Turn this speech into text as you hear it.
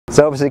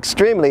So it was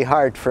extremely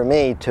hard for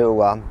me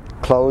to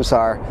close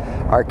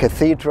our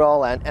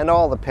cathedral and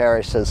all the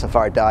parishes of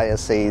our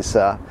diocese.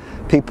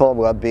 People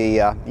will be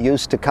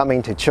used to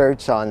coming to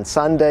church on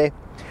Sunday,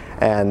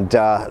 and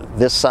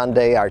this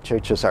Sunday our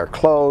churches are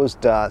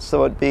closed,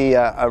 so it'd be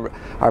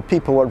our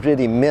people would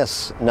really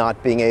miss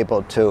not being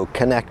able to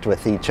connect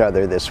with each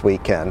other this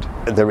weekend.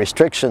 The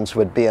restrictions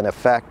would be in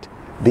effect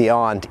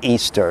beyond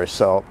Easter,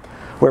 so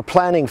we're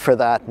planning for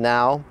that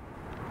now,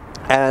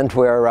 and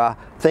we're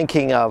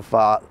thinking of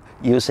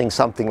using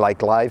something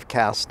like live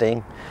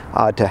casting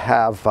to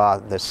have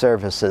the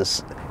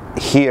services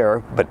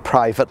here but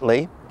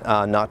privately,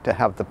 not to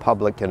have the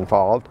public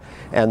involved,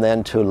 and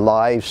then to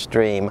live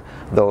stream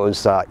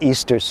those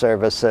Easter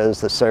services,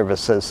 the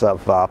services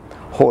of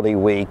Holy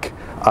Week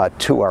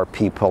to our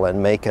people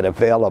and make it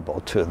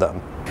available to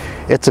them.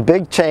 It's a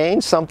big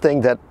change, something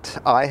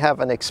that I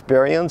haven't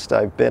experienced.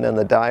 I've been in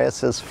the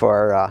diocese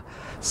for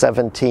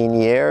 17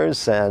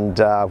 years, and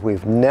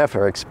we've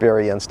never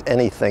experienced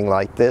anything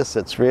like this.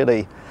 It's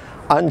really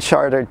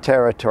uncharted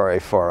territory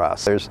for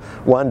us. There's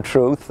one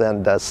truth,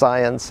 and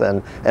science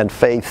and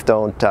faith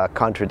don't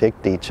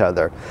contradict each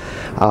other.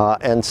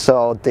 And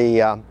so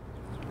the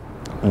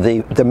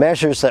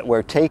measures that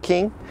we're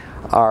taking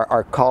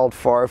are called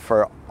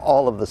for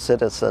all of the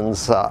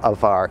citizens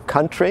of our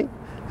country.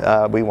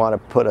 We want to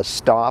put a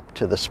stop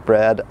to the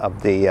spread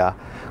of the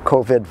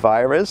COVID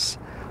virus.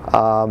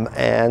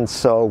 And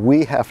so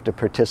we have to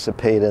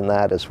participate in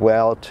that as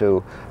well,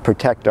 to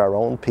protect our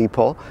own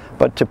people,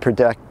 but to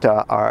protect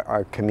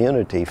our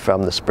community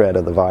from the spread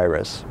of the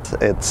virus.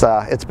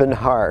 It's been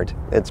hard.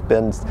 It's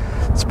been,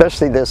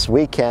 especially this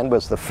weekend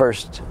was the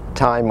first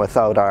time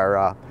without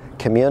our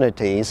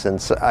communities,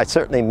 and so I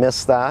certainly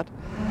miss that.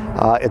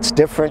 It's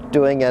different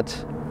doing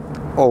it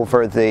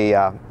over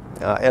the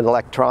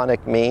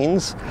electronic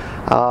means,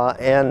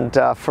 and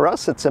for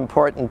us it's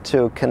important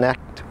to connect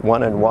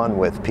one-on-one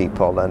with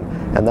people,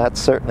 and that's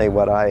certainly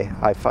what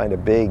I find a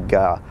big,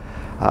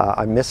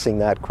 I'm missing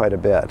that quite a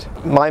bit.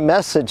 My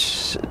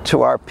message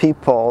to our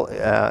people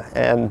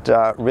and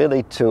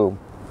really to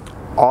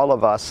all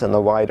of us in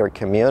the wider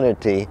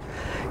community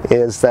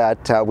is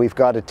that we've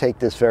got to take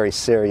this very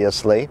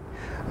seriously.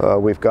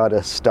 We've got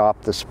to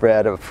stop the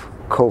spread of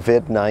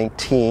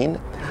COVID-19,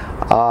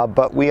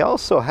 but we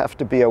also have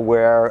to be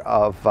aware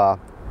of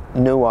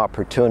new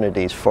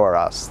opportunities for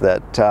us,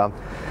 that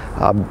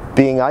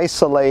being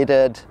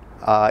isolated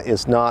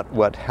is not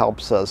what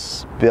helps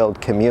us build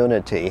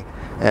community,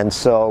 and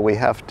so we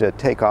have to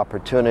take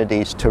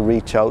opportunities to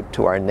reach out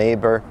to our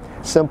neighbor.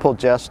 Simple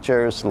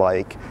gestures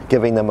like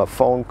giving them a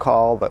phone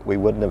call that we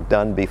wouldn't have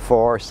done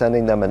before,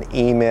 sending them an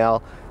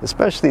email,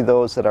 especially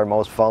those that are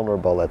most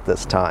vulnerable at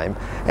this time,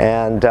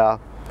 and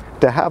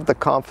to have the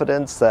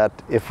confidence that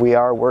if we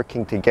are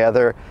working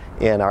together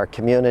in our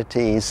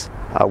communities,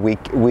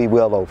 we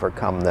will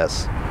overcome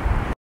this.